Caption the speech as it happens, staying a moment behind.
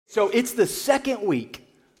So it's the second week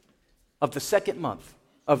of the second month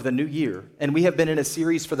of the new year, and we have been in a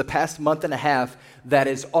series for the past month and a half that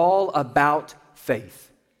is all about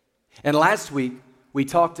faith. And last week, we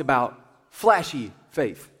talked about flashy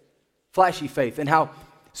faith, and how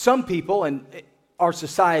some people, and our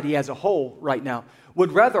society as a whole right now,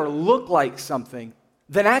 would rather look like something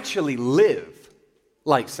than actually live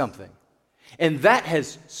like something. And that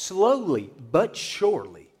has slowly but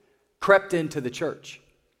surely crept into the church.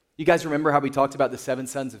 You guys remember how we talked about the 7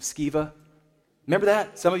 sons of Sceva? Remember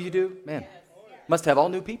that? Some of you do? Man, must have all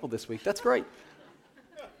new people this week. That's great.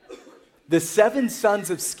 The 7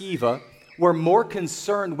 sons of Sceva were more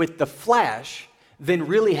concerned with the flash than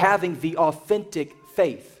really having the authentic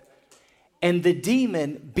faith. And the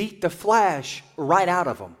demon beat the flash right out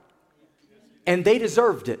of them. And they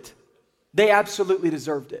deserved it. They absolutely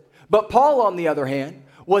deserved it. But Paul, on the other hand,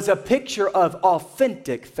 was a picture of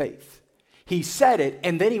authentic faith. He said it,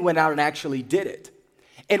 and then he went out and actually did it.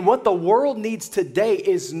 And what the world needs today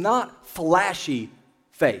is not flashy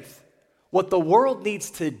faith. What the world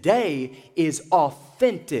needs today is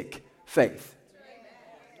authentic faith.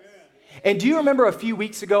 And do you remember a few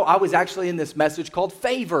weeks ago, I was actually in this message called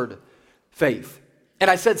Favored Faith.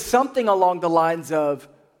 And I said something along the lines of,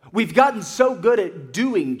 we've gotten so good at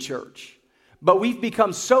doing church, but we've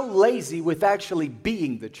become so lazy with actually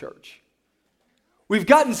being the church. We've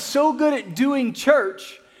gotten so good at doing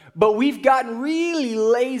church, but we've gotten really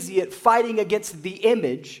lazy at fighting against the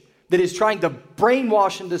image that is trying to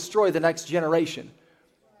brainwash and destroy the next generation.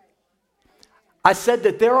 I said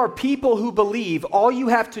that there are people who believe all you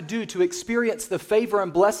have to do to experience the favor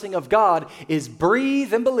and blessing of God is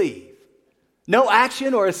breathe and believe. No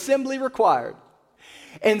action or assembly required.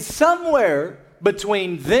 And somewhere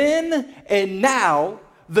between then and now,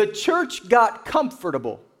 the church got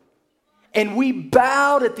comfortable. And we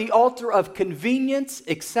bowed at the altar of convenience,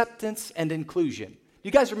 acceptance, and inclusion.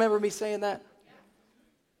 You guys remember me saying that?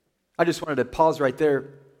 I just wanted to pause right there.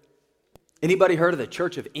 Anybody heard of the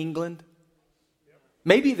Church of England?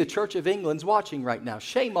 Maybe the Church of England's watching right now.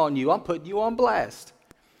 Shame on you. I'm putting you on blast.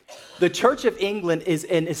 The Church of England is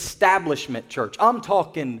an establishment church. I'm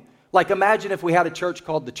talking, like imagine if we had a church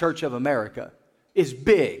called the Church of America. It's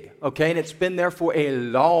big, okay? And it's been there for a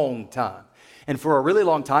long time. And for a really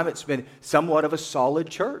long time, it's been somewhat of a solid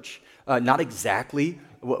church. Not exactly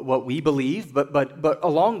what we believe, but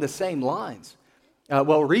along the same lines.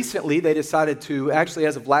 Well, recently they decided to, actually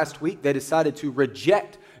as of last week, they decided to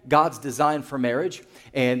reject God's design for marriage.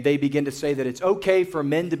 And they begin to say that it's okay for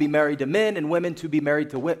men to be married to men and women to be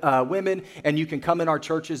married to women. And you can come in our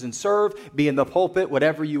churches and serve, be in the pulpit,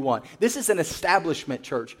 whatever you want. This is an establishment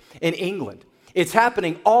church in England. It's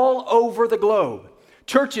happening all over the globe.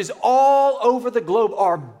 Churches all over the globe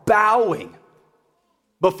are bowing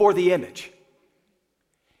before the image.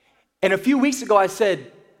 And a few weeks ago I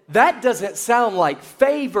said, that doesn't sound like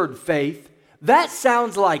favored faith. That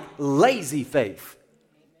sounds like lazy faith.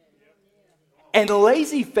 And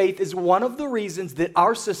lazy faith is one of the reasons that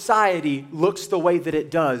our society looks the way that it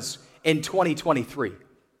does in 2023.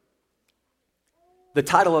 The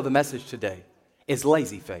title of the message today is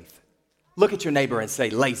Lazy Faith. Look at your neighbor and say,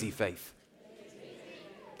 lazy faith.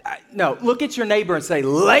 No, look at your neighbor and say,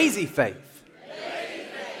 lazy faith. Lazy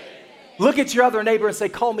faith. Look at your other neighbor and say,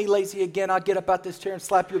 call me lazy again. I'll get up out this chair and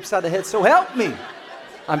slap you upside the head. So help me.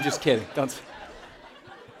 I'm just kidding.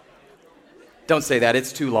 Don't say that.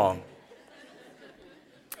 It's too long.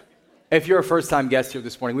 If you're a first-time guest here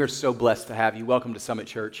this morning, we are so blessed to have you. Welcome to Summit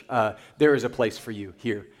Church. There is a place for you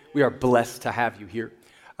here. We are blessed to have you here.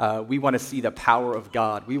 We want to see the power of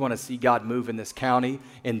God. We want to see God move in this county,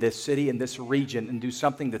 in this city, in this region, and do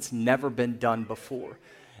something that's never been done before.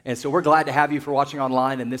 And so we're glad to have you for watching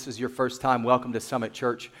online, and this is your first time. Welcome to Summit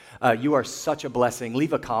Church. You are such a blessing.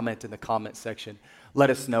 Leave a comment in the comment section. Let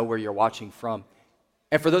us know where you're watching from.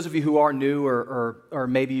 And for those of you who are new or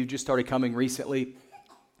maybe you just started coming recently,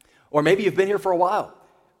 or maybe you've been here for a while,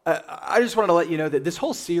 I just wanted to let you know that this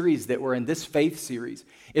whole series that we're in, this faith series,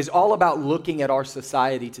 is all about looking at our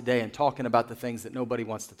society today and talking about the things that nobody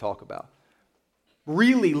wants to talk about.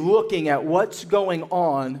 Really looking at what's going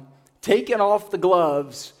on, taking off the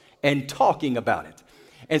gloves, and talking about it.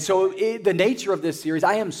 And so the nature of this series,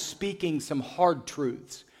 I am speaking some hard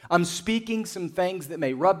truths. I'm speaking some things that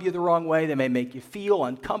may rub you the wrong way, that may make you feel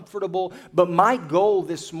uncomfortable, but my goal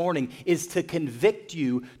this morning is to convict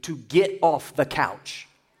you to get off the couch.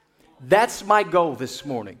 That's my goal this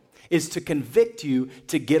morning, is to convict you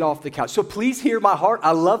to get off the couch. So please hear my heart. I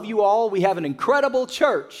love you all. We have an incredible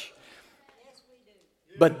church. Yes,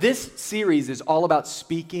 we do. But this series is all about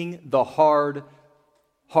speaking the hard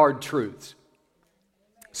truths.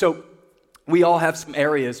 So We all have some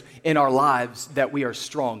areas in our lives that we are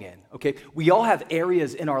strong in, okay? We all have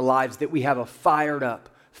areas in our lives that we have a fired up,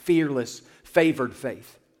 fearless, favored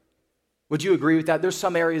faith. Would you agree with that? There's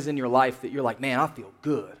some areas in your life that you're like, man, I feel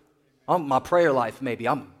good. My prayer life, maybe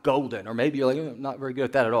I'm golden, or maybe you're like, I'm not very good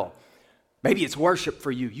at that at all. Maybe it's worship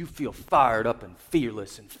for you. You feel fired up and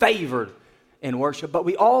fearless and favored in worship. But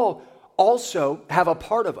we all also have a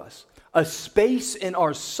part of us, a space in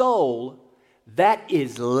our soul that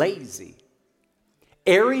is lazy.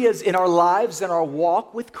 Areas in our lives and our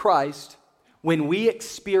walk with Christ when we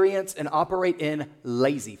experience and operate in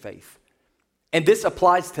lazy faith. And this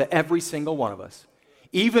applies to every single one of us.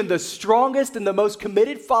 Even the strongest and the most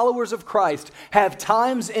committed followers of Christ have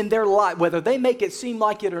times in their life, whether they make it seem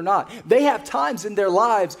like it or not, they have times in their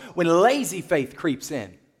lives when lazy faith creeps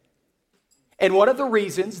in. And one of the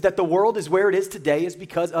reasons that the world is where it is today is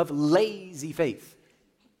because of lazy faith.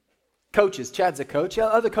 Coaches, Chad's a coach,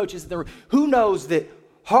 other coaches in the room, who knows that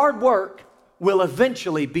hard work will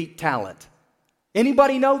eventually beat talent?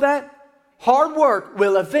 Anybody know that? Hard work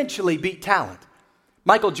will eventually beat talent.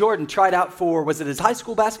 Michael Jordan tried out for, was it his high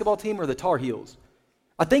school basketball team or the Tar Heels?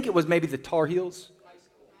 I think it was maybe the Tar Heels.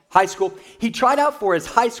 High school. He tried out for his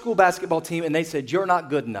high school basketball team and they said, you're not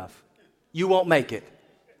good enough. You won't make it.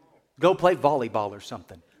 Go play volleyball or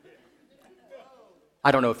something.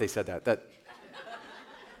 I don't know if they said that.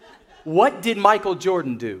 What did Michael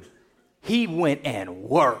Jordan do? He went and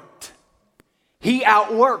worked. He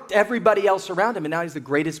outworked everybody else around him, and now he's the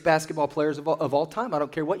greatest basketball players of all time. I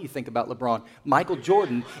don't care what you think about LeBron. Michael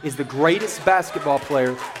Jordan is the greatest basketball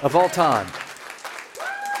player of all time.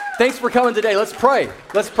 Thanks for coming today. Let's pray.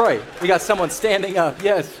 Let's pray. We got someone standing up.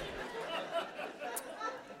 Yes.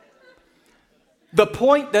 The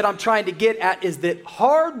point that I'm trying to get at is that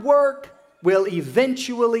hard work will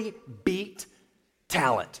eventually beat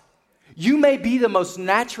talent. You may be the most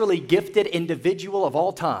naturally gifted individual of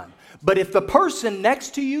all time, but if the person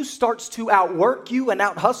next to you starts to outwork you and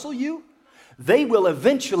out-hustle you, they will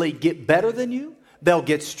eventually get better than you. They'll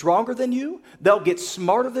get stronger than you. They'll get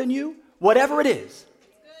smarter than you, whatever it is.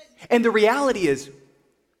 And the reality is,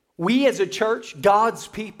 we as a church, God's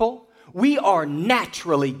people, we are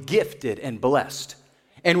naturally gifted and blessed.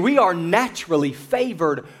 And we are naturally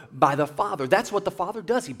favored by the Father. That's what the Father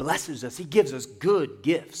does. He blesses us. He gives us good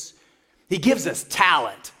gifts. He gives us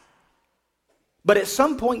talent. But at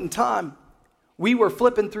some point in time, we were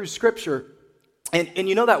flipping through Scripture, and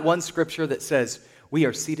you know that one Scripture that says, we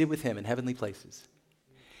are seated with Him in heavenly places.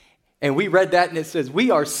 And we read that, and it says, we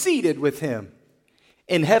are seated with Him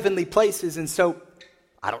in heavenly places. And so,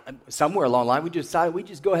 somewhere along the line, we just decided we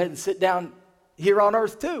just go ahead and sit down here on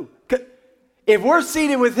earth too. If we're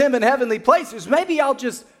seated with Him in heavenly places,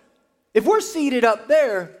 if we're seated up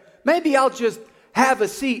there, maybe I'll just have a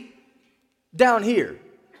seat down here.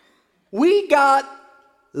 We got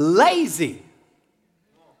lazy.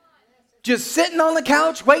 Just sitting on the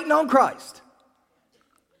couch waiting on Christ.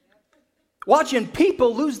 Watching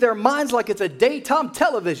people lose their minds like it's a daytime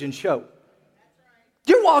television show.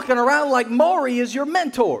 You're walking around like Maury is your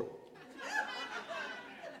mentor.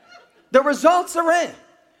 The results are in.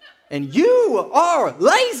 And you are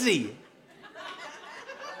lazy.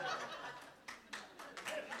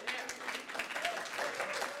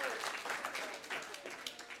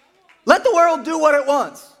 Let the world do what it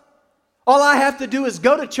wants. All I have to do is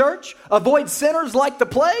go to church, avoid sinners like the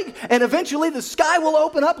plague, and eventually the sky will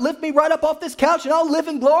open up, lift me right up off this couch, and I'll live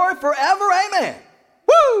in glory forever. Amen.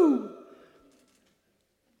 Woo!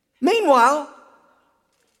 Meanwhile,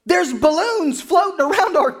 there's balloons floating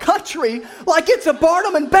around our country like it's a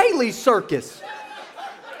Barnum and Bailey circus.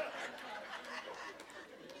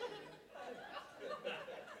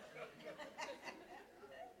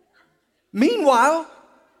 Meanwhile,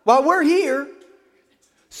 while we're here,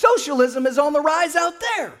 socialism is on the rise out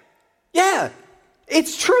there. Yeah,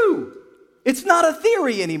 it's true. It's not a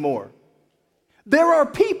theory anymore. There are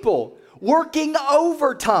people working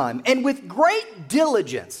overtime and with great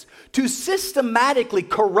diligence to systematically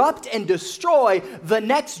corrupt and destroy the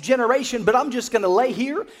next generation, but I'm just going to lay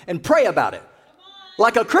here and pray about it.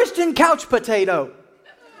 Like a Christian couch potato.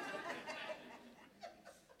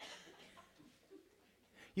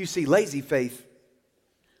 You see, lazy faith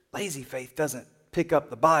doesn't pick up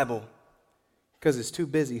the Bible because it's too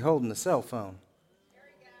busy holding the cell phone.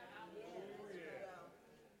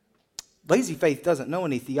 Lazy faith doesn't know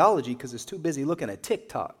any theology because it's too busy looking at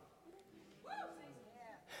TikTok.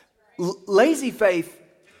 Lazy faith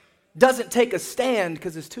doesn't take a stand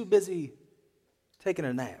because it's too busy taking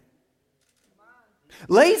a nap.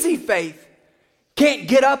 Lazy faith can't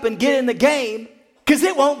get up and get in the game because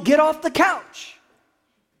it won't get off the couch.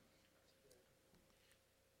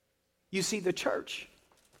 You see, the church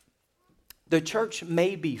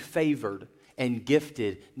may be favored and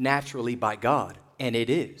gifted naturally by God, and it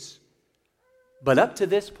is. But up to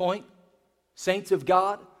this point, saints of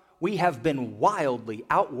God, we have been wildly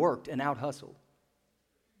outworked and outhustled.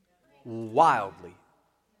 Wildly.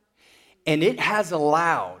 And it has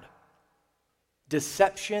allowed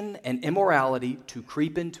deception and immorality to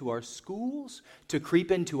creep into our schools, to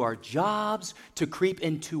creep into our jobs, to creep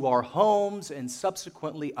into our homes, and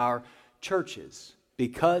subsequently our churches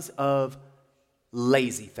because of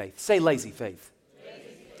lazy faith. Say lazy faith. Lazy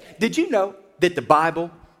faith. Did you know that the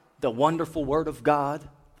Bible, the wonderful Word of God,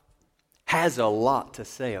 has a lot to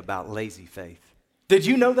say about lazy faith? Did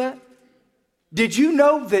you know that? Did you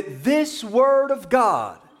know that this Word of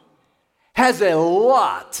God has a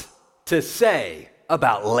lot to say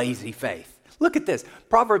about lazy faith? Look at this.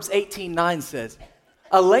 Proverbs 18:9 says,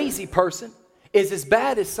 a lazy person is as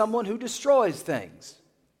bad as someone who destroys things.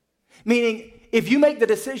 Meaning, if you make the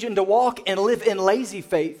decision to walk and live in lazy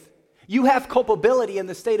faith, you have culpability in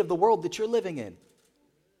the state of the world that you're living in.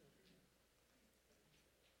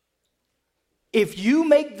 If you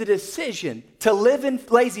make the decision to live in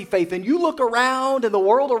lazy faith and you look around and the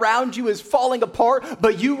world around you is falling apart,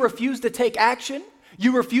 but you refuse to take action,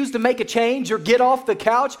 you refuse to make a change or get off the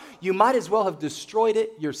couch, you might as well have destroyed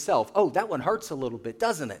it yourself. Oh, that one hurts a little bit,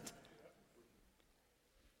 doesn't it?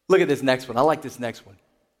 Look at this next one. I like this next one.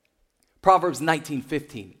 Proverbs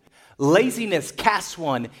 19:15. Laziness casts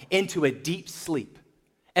one into a deep sleep,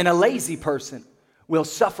 and a lazy person will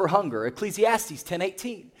suffer hunger. Ecclesiastes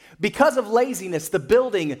 10:18. Because of laziness, the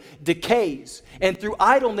building decays, and through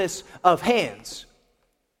idleness of hands,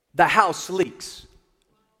 the house leaks.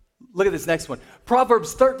 Look at this next one.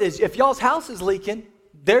 Proverbs 13. If y'all's house is leaking,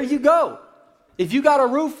 there you go. If you got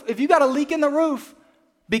a leak in the roof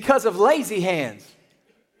because of lazy hands,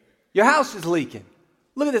 your house is leaking.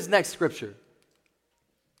 Look at this next scripture.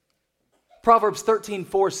 Proverbs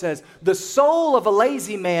 13:4 says, the soul of a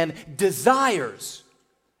lazy man desires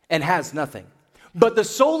and has nothing, but the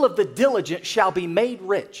soul of the diligent shall be made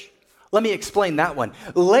rich. Let me explain that one.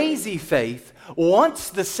 Lazy faith wants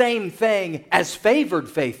the same thing as favored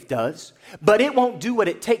faith does, but it won't do what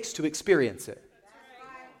it takes to experience it.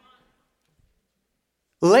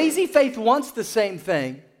 Lazy faith wants the same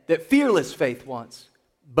thing that fearless faith wants,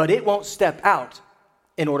 but it won't step out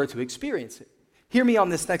in order to experience it. Hear me on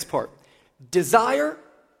this next part. Desire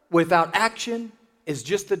without action is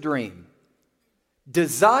just a dream.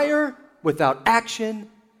 Desire without action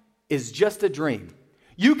is just a dream.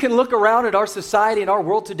 You can look around at our society and our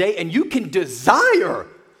world today and you can desire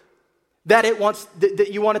that that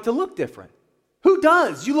you want it to look different. Who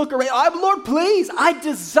does? You look around, Lord, please, I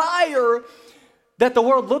desire that the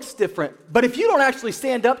world looks different. But if you don't actually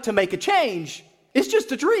stand up to make a change, it's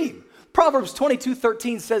just a dream. Proverbs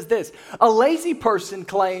 22:13 says this, a lazy person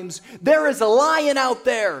claims there is a lion out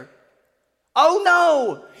there. Oh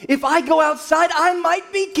no, if I go outside, I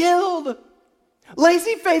might be killed.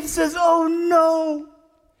 Lazy faith says, oh no,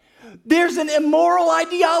 there's an immoral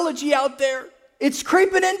ideology out there. It's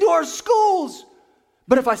creeping into our schools.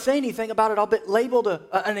 But if I say anything about it, I'll be labeled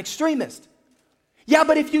an extremist. Yeah,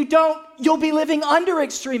 but if you don't, you'll be living under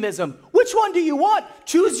extremism. Which one do you want?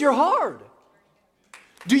 Choose your heart.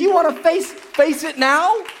 Do you want to face it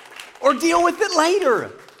now or deal with it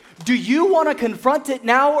later? Do you want to confront it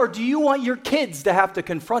now or do you want your kids to have to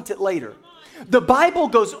confront it later? The Bible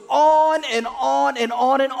goes on and on and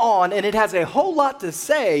on and on, and it has a whole lot to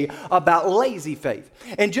say about lazy faith.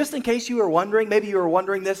 And just in case you were wondering, maybe you were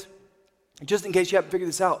wondering this, just in case you haven't figured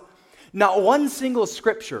this out, not one single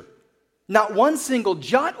scripture, not one single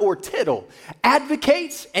jot or tittle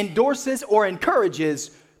advocates, endorses, or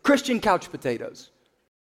encourages Christian couch potatoes.